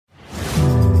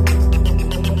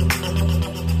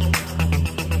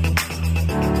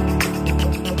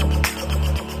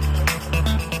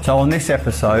So on this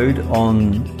episode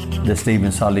on the Stephen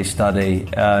Sully study,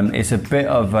 it's a bit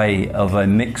of a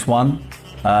mixed one.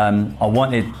 I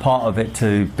wanted part of it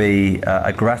to be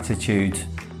a gratitude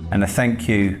and a thank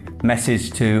you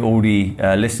message to all the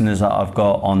listeners that I've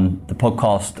got on the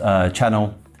podcast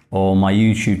channel or my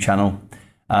YouTube channel.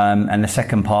 And the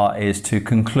second part is to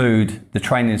conclude the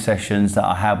training sessions that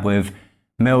I had with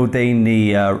Mel Dean,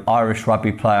 the Irish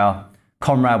rugby player,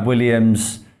 Conrad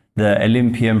Williams, the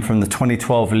Olympian from the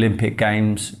 2012 Olympic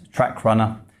Games, track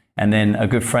runner, and then a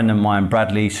good friend of mine,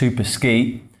 Bradley Super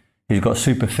Ski, who's got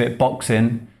Super Fit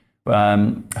Boxing,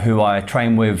 who I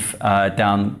train with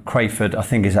down Crayford, I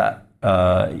think is at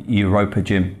Europa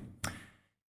Gym.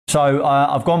 So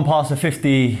I've gone past the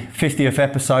 50th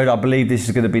episode. I believe this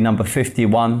is going to be number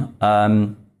 51.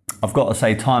 I've got to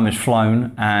say time has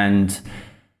flown, and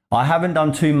I haven't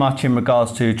done too much in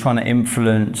regards to trying to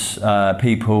influence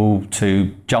people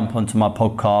to jump onto my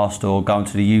podcast or go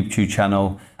onto the YouTube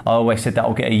channel. I always said that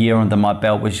I'll get a year under my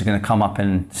belt, which is going to come up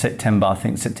in September, I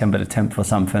think September the 10th or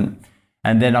something.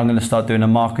 And then I'm going to start doing a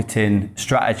marketing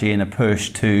strategy and a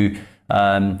push to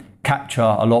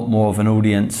capture a lot more of an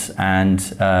audience and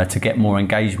to get more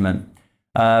engagement.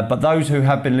 But those who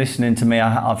have been listening to me,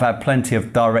 I've had plenty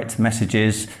of direct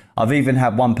messages. I've even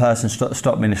had one person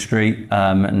stop me in the street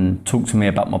and talk to me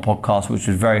about my podcast, which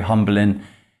was very humbling.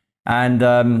 And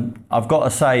I've got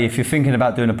to say, if you're thinking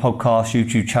about doing a podcast,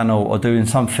 YouTube channel, or doing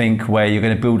something where you're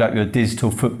going to build up your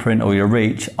digital footprint or your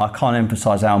reach, I can't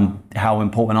emphasize how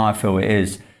important I feel it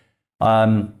is.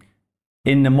 In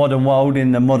the modern world,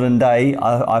 in the modern day,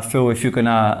 I feel if you're going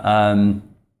to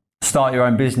start your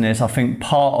own business, I think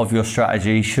part of your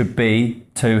strategy should be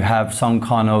to have some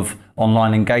kind of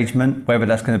online engagement, whether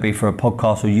that's going to be for a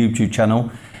podcast or YouTube channel.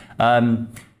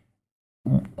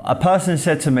 A person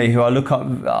said to me, who I look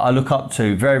up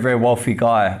to, very, very wealthy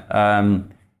guy,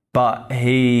 but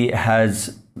he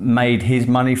has made his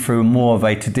money through more of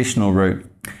a traditional route.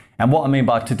 And what I mean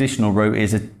by traditional route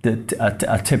is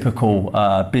a typical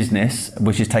business,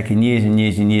 which is taking years and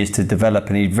years and years to develop,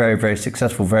 and he's very, very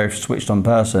successful, very switched on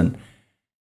person.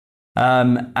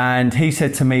 And he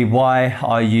said to me, why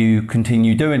are you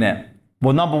continue doing it?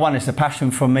 Well, number one, it's a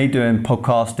passion for me doing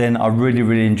podcasting. I really,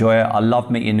 really enjoy it. I love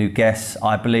meeting new guests.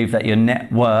 I believe that your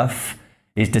net worth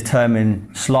is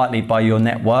determined slightly by your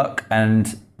network.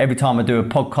 And every time I do a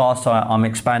podcast, I'm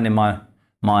expanding my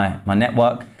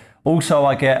network. Also,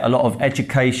 I get a lot of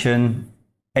education,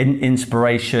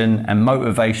 inspiration and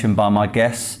motivation by my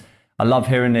guests. I love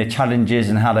hearing their challenges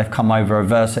and how they've come over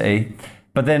adversity.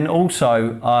 But then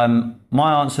also,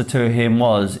 my answer to him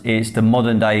was, it's the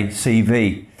modern day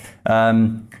CV.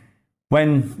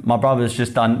 When my brother's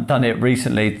just done it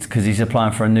recently because he's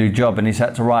applying for a new job and he's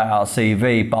had to write out a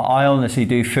CV, but I honestly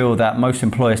do feel that most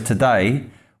employers today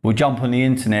will jump on the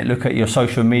internet, look at your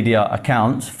social media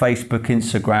accounts, Facebook,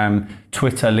 Instagram,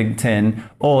 Twitter, LinkedIn,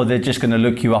 or they're just going to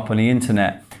look you up on the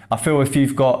internet. I feel if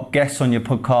you've got guests on your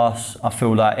podcast, I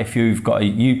feel like if you've got a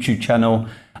YouTube channel,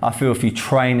 I feel if you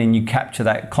train and you capture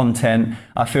that content,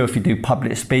 I feel if you do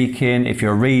public speaking, if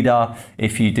you're a reader,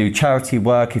 if you do charity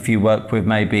work, if you work with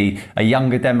maybe a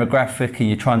younger demographic and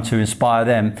you're trying to inspire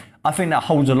them, I think that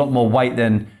holds a lot more weight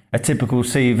than a typical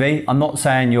CV. I'm not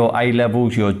saying your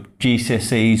A-levels, your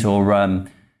GCSEs or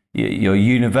your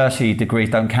university degrees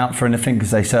don't count for anything,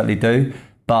 because they certainly do.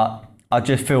 But I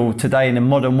just feel today in the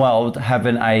modern world,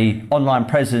 having a online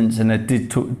presence and a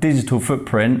digital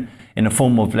footprint in the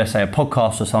form of, let's say, a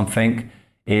podcast or something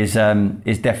is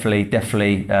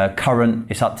definitely current.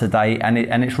 It's up to date and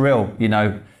it's real. You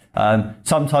know,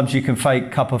 sometimes you can fake a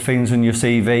couple of things on your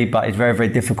CV, but it's very, very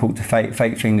difficult to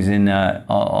fake things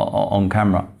on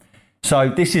camera. So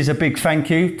this is a big thank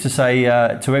you to say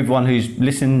to everyone who's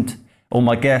listened, all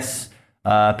my guests,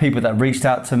 people that reached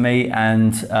out to me,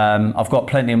 and I've got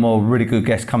plenty more really good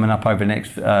guests coming up over the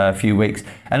next few weeks.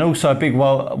 And also a big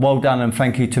well done and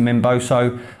thank you to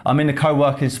Mimboso. I'm in the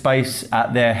co-working space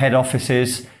at their head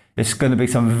offices. There's going to be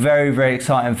some very, very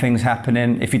exciting things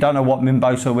happening. If you don't know what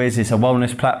Mimboso is, it's a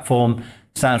wellness platform,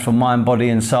 stands for mind, body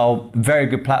and soul. Very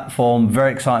good platform,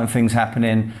 very exciting things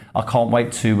happening. I can't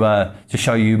wait to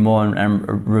show you more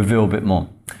and reveal a bit more.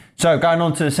 So going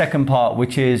on to the second part,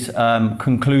 which is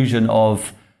conclusion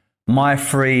of my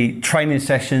 3 training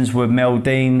sessions with Mel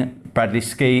Dean, Bradley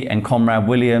Ski and Conrad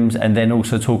Williams, and then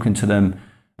also talking to them,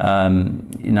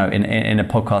 in a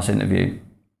podcast interview.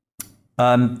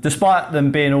 Despite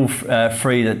them being all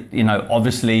 3, that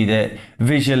obviously that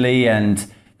visually and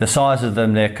the size of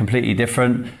them, they're completely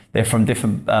different. They're from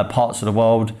different parts of the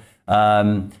world.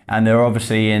 And they're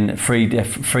obviously in three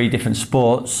different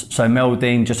sports. So Mel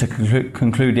Dean, just to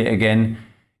conclude it again,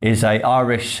 is a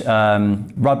Irish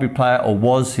rugby player, or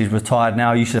was. He's retired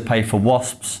now. He used to play for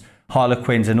Wasps,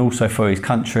 Harlequins, and also for his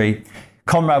country.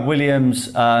 Conrad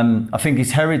Williams, I think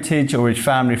his heritage or his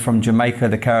family from Jamaica,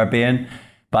 the Caribbean,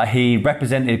 but he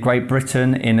represented Great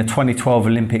Britain in the 2012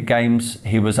 Olympic Games.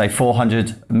 He was a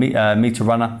 400 metre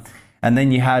runner. And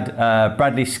then you had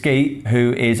Bradley Skeet,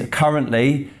 who is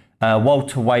currently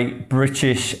welterweight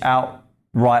British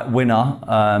outright winner,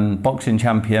 boxing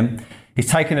champion. He's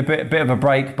taken a bit of a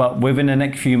break, but within the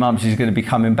next few months, he's going to be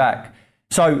coming back.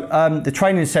 So the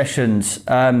training sessions,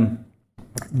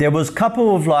 there was a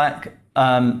couple of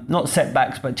not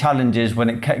setbacks, but challenges when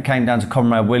it came down to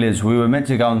Conrad Williams. We were meant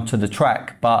to go onto the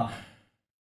track, but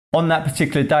on that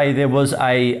particular day, there was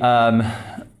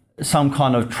some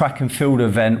kind of track and field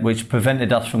event which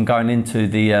prevented us from going into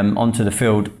the onto the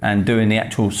field and doing the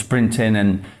actual sprinting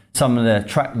and some of the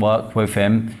track work with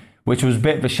him, which was a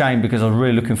bit of a shame because I was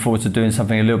really looking forward to doing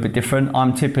something a little bit different.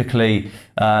 I'm typically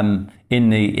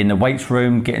in the weights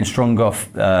room, getting stronger,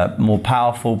 more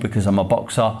powerful because I'm a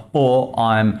boxer, or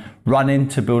I'm running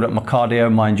to build up my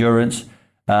cardio, my endurance,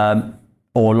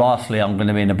 or lastly, I'm going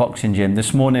to be in a boxing gym.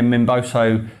 This morning,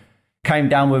 Mimboso came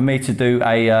down with me to do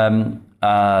a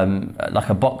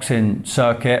boxing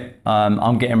circuit.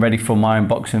 I'm getting ready for my own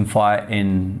boxing fight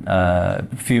in a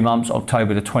few months,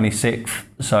 October the 26th.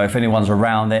 So if anyone's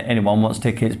around there, anyone wants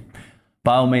tickets,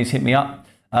 by all means hit me up.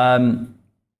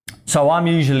 So I'm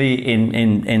usually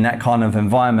in that kind of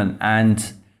environment,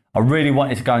 and I really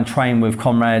wanted to go and train with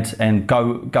Conrad and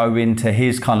go into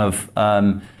his kind of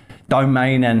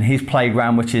domain and his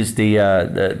playground, which is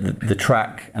the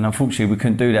track. And unfortunately we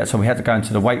couldn't do that, so we had to go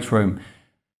into the weights room.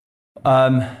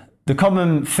 The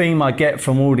common theme I get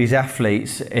from all these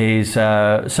athletes is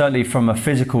certainly from a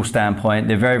physical standpoint,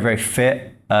 they're very, very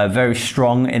fit, very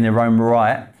strong in their own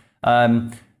right.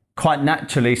 Quite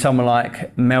naturally, someone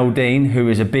like Mel Dean, who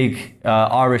is a big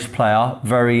Irish player,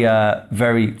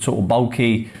 very sort of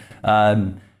bulky,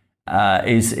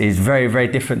 is very, very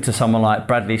different to someone like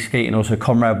Bradley Skeet and also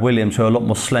Conrad Williams, who are a lot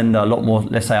more slender, a lot more,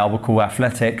 let's say, I would call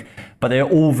athletic, but they're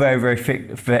all very, very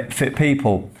fit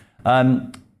people.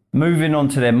 Moving on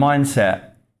to their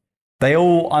mindset, they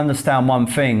all understand one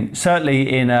thing. Certainly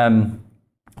in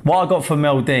what I got from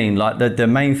Mel Dean, like the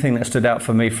main thing that stood out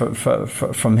for me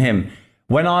from him,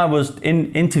 when I was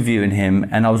interviewing him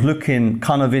and I was looking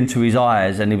kind of into his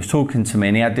eyes and he was talking to me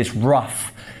and he had this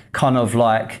rough kind of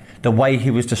like the way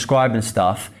he was describing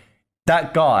stuff,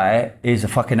 that guy is a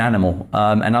fucking animal.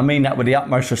 And I mean that with the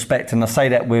utmost respect. And I say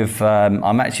that with,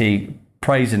 I'm actually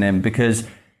praising him because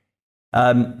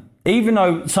even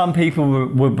though some people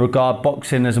would regard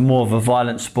boxing as more of a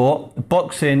violent sport,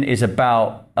 boxing is a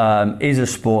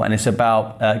sport and it's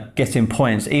about getting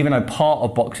points. Even though part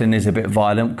of boxing is a bit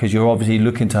violent because you're obviously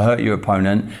looking to hurt your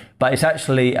opponent, but it's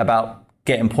actually about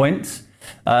getting points.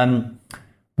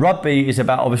 Rugby is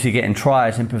about obviously getting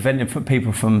tries and preventing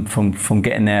people from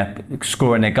getting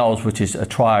scoring their goals, which is a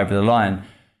try over the line.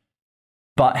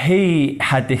 But he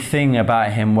had this thing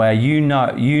about him where you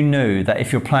knew that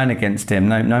if you're playing against him,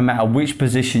 no matter which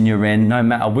position you're in, no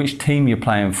matter which team you're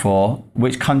playing for,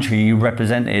 which country you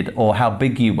represented or how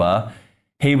big you were,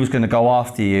 he was going to go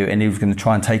after you and he was going to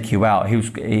try and take you out. He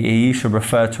used to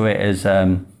refer to it as,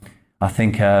 I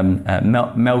think,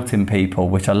 melting people,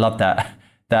 which I love that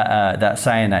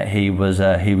saying that he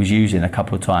was using a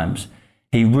couple of times.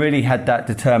 He really had that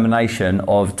determination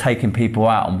of taking people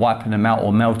out and wiping them out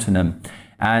or melting them.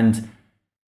 And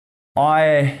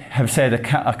I have said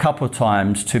a couple of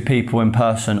times to people in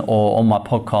person or on my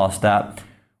podcast that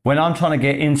when I'm trying to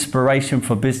get inspiration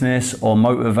for business or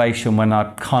motivation, when I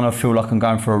kind of feel like I'm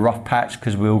going through a rough patch,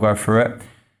 because we all go through it,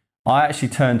 I actually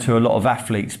turn to a lot of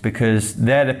athletes because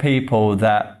they're the people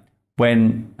that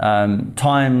when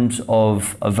times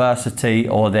of adversity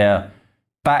or their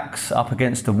backs up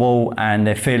against the wall and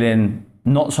they're feeling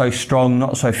not so strong,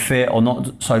 not so fit or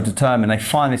not so determined, they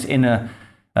find this inner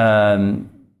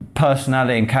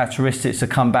personality and characteristics to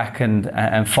come back and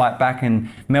fight back. And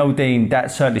Mel Dean, that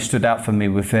certainly stood out for me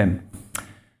with him.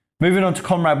 Moving on to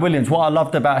Conrad Williams, what I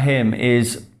loved about him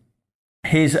is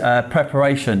his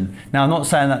preparation. Now, I'm not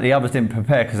saying that the others didn't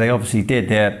prepare because they obviously did.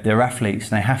 They're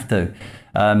athletes and they have to.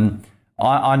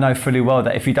 I know fully well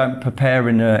that if you don't prepare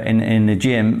in the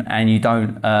gym and you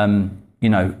don't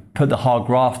put the hard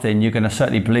graft in, you're going to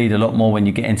certainly bleed a lot more when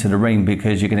you get into the ring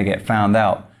because you're going to get found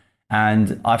out.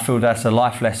 And I feel that's a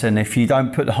life lesson. If you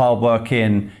don't put the hard work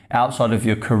in outside of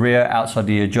your career, outside of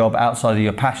your job, outside of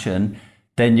your passion,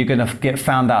 then you're going to get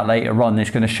found out later on. It's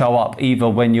going to show up either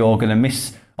when you're going to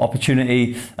miss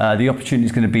opportunity, the opportunity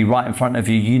is going to be right in front of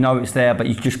you. You know it's there, but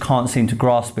you just can't seem to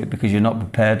grasp it because you're not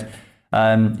prepared.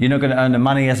 You're not going to earn the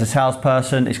money as a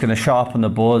salesperson. It's going to show up on the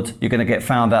board. You're going to get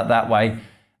found out that way.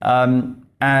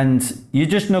 And you're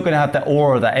just not going to have that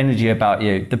aura, that energy about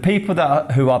you. The people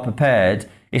who are prepared,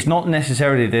 it's not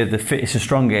necessarily they're the fittest or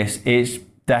strongest. It's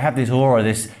they have this aura,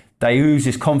 they ooze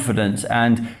this confidence.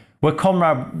 And with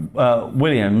Conrad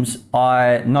Williams,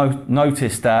 I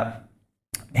noticed that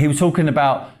he was talking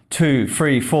about 2,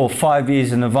 3, 4, 5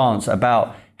 years in advance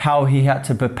about how he had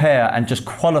to prepare and just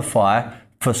qualify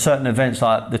for certain events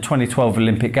like the 2012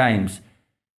 Olympic Games.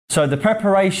 So the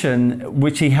preparation,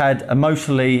 which he had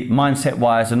emotionally,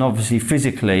 mindset-wise, and obviously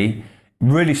physically,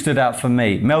 really stood out for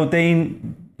me. Mel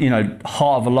Dean,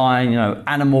 heart of a lion,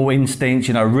 animal instincts,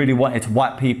 really wanted to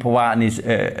wipe people out, and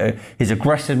his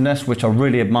aggressiveness, which I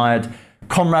really admired.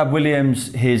 Conrad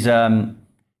Williams, his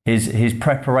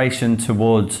preparation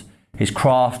towards his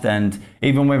craft, and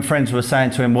even when friends were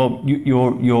saying to him, well,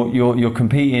 you're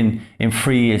competing in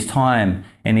 3 years' time,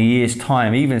 in a year's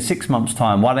time, even 6 months'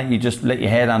 time, why don't you just let your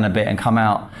hair down a bit and come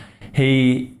out?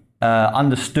 He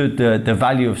understood the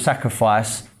value of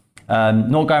sacrifice,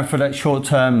 not going for that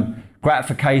short-term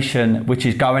gratification, which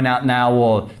is going out now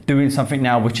or doing something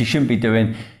now which he shouldn't be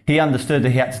doing. He understood that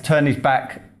he had to turn his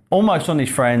back almost on his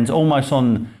friends, almost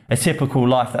on a typical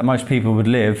life that most people would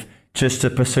live, just to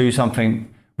pursue something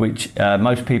which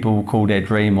most people will call their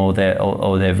dream or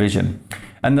their vision.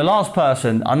 And the last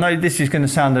person, I know this is going to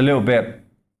sound a little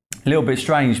bit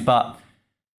strange, but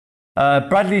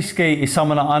Bradley Skeet is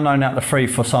someone that I've known out the free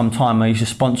for some time. I used to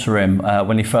sponsor him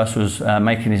when he first was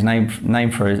making his name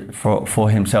for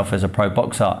himself as a pro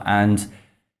boxer, and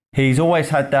he's always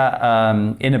had that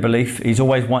inner belief. He's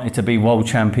always wanted to be world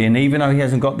champion, even though he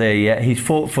hasn't got there yet. He's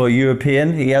fought for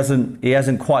European. He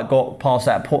hasn't quite got past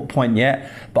that point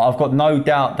yet. But I've got no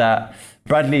doubt that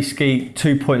Bradley Skeet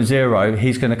 2.0,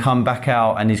 he's going to come back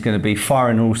out and he's going to be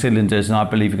firing all cylinders, and I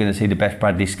believe you're going to see the best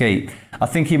Bradley Skeet. I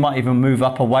think he might even move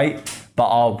up a weight,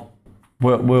 but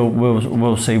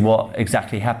we'll see what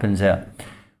exactly happens there.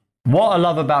 What I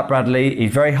love about Bradley,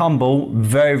 he's very humble,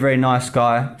 very, very nice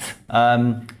guy.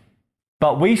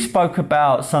 But we spoke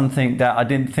about something that I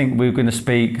didn't think we were going to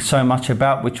speak so much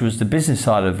about, which was the business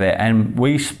side of it. And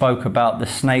we spoke about the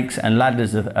snakes and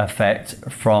ladders effect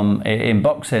in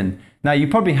boxing. Now, you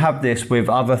probably have this with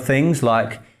other things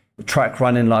like track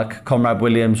running, like Conrad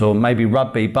Williams, or maybe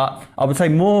rugby. But I would say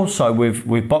more so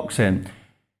with boxing.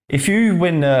 If you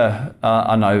win the,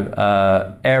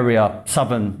 area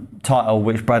southern title,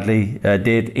 which Bradley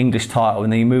did, English title,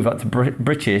 and then you move up to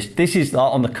British, this is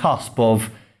like on the cusp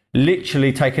of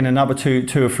literally taking another two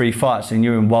or three fights and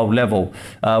you're in world level.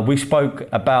 We spoke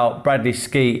about Bradley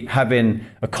Skeet having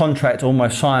a contract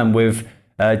almost signed with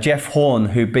Jeff Horn,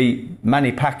 who beat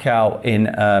Manny Pacquiao in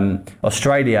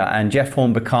Australia, and Jeff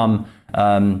Horn become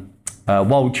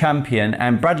world champion,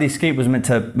 and Bradley Skeet was meant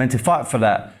to fight for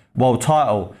that world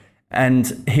title.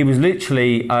 And he was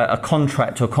literally a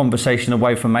contract or conversation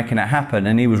away from making it happen,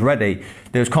 and he was ready.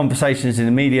 There was conversations in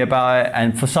the media about it,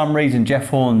 and for some reason Jeff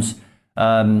Horn's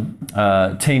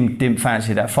team didn't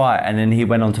fancy that fight, and then he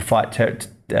went on to fight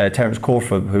Terence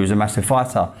Crawford, who was a massive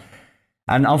fighter.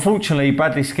 And unfortunately,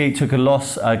 Bradley Skeet took a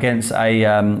loss against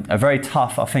a very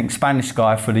tough, I think, Spanish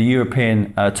guy for the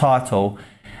European title.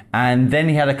 And then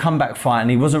he had a comeback fight, and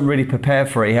he wasn't really prepared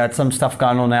for it. He had some stuff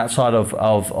going on outside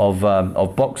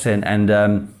of boxing,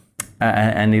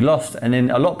 and he lost. And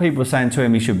then a lot of people were saying to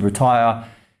him he should retire.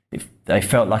 If they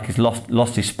felt like he's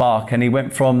lost his spark, and he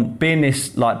went from being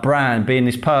this like brand, being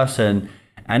this person,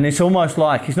 and it's almost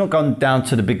like he's not gone down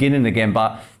to the beginning again,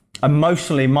 but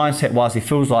emotionally, mindset-wise, he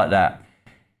feels like that.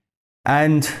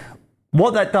 And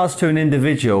what that does to an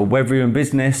individual, whether you're in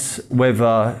business,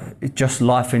 whether just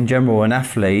life in general, an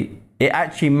athlete, it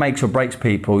actually makes or breaks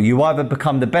people. You either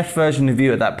become the best version of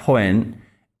you at that point,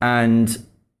 and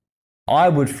I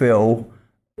would feel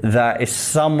that if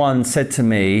someone said to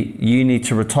me, you need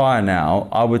to retire now,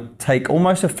 I would take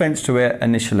almost offense to it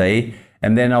initially,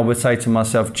 and then I would say to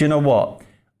myself, do you know what?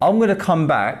 I'm going to come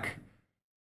back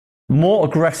more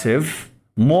aggressive,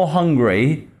 more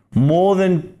hungry, more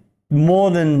than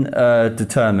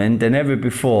determined than ever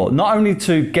before. Not only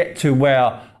to get to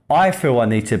where I feel I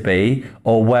need to be,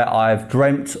 or where I've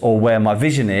dreamt, or where my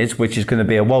vision is, which is going to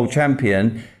be a world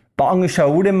champion, but I'm going to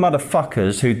show all them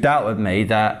motherfuckers who doubted me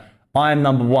that I am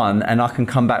number one and I can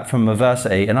come back from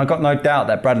adversity. And I've got no doubt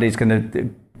that Bradley's going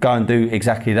to go and do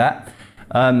exactly that.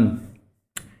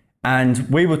 And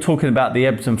we were talking about the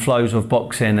ebbs and flows of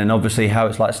boxing, and obviously how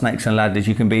it's like snakes and ladders.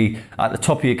 You can be at the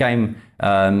top of your game,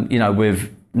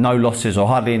 with no losses or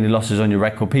hardly any losses on your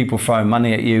record, people throwing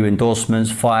money at you, endorsements,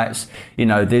 fights,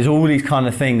 there's all these kind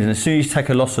of things. And as soon as you take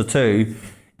a loss or two,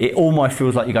 it almost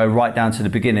feels like you go right down to the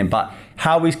beginning. But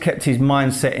how he's kept his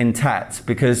mindset intact,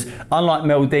 because unlike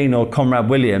Mel Dean or Conrad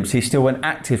Williams, he's still an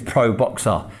active pro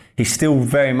boxer. He still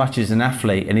very much is an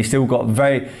athlete, and he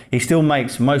still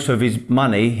makes most of his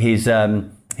money, his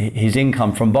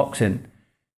income from boxing.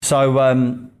 So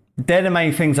they're the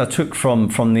main things I took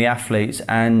from the athletes.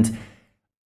 And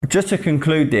just to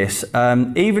conclude this,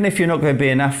 even if you're not going to be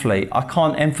an athlete, I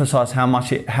can't emphasize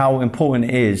how important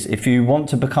it is. If you want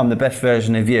to become the best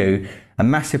version of you, a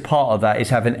massive part of that is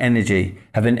having energy.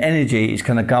 Having energy is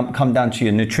going to come down to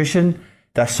your nutrition.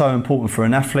 That's so important for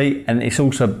an athlete, and it's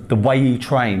also the way you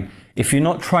train. If you're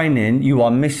not training, you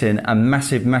are missing a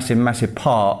massive, massive, massive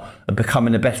part of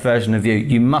becoming the best version of you.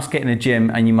 You must get in the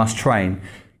gym and you must train.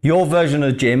 Your version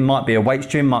of the gym might be a weights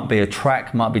gym, might be a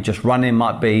track, might be just running,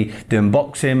 might be doing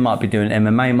boxing, might be doing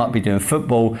MMA, might be doing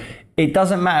football. It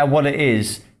doesn't matter what it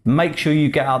is. Make sure you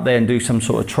get out there and do some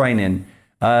sort of training.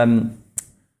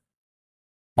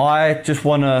 I just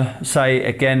want to say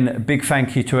again, a big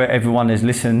thank you to everyone who's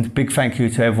listened. Big thank you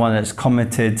to everyone that's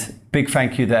commented. Big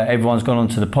thank you that everyone's gone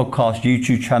onto the podcast,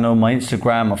 YouTube channel, my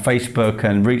Instagram, my Facebook,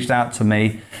 and reached out to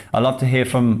me. I'd love to hear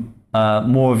from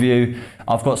more of you.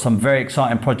 I've got some very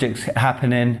exciting projects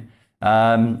happening,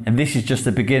 and this is just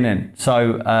the beginning.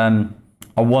 So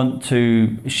I want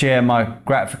to share my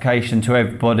gratification to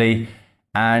everybody,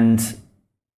 and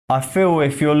I feel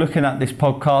if you're looking at this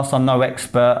podcast, I'm no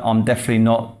expert. I'm definitely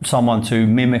not someone to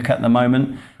mimic at the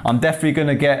moment. I'm definitely going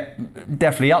to get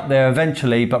up there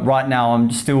eventually, but right now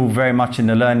I'm still very much in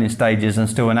the learning stages and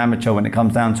still an amateur when it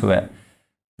comes down to it.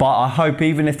 But I hope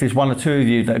even if there's one or two of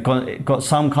you that got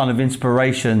some kind of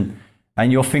inspiration and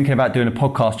you're thinking about doing a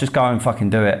podcast, just go and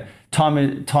fucking do it.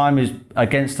 Time is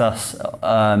against us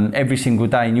every single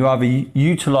day, and you're either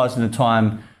utilising the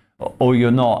time or you're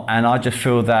not. And I just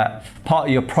feel that part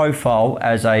of your profile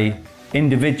as a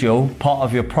individual, part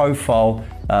of your profile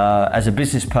as a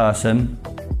business person,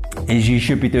 is you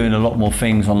should be doing a lot more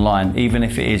things online, even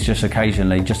if it is just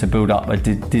occasionally, just to build up a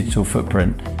digital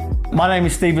footprint. My name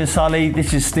is Stephen Sully.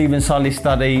 This is Stephen Sully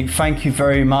Study. Thank you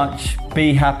very much.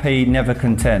 Be happy, never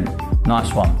content.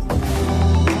 Nice one.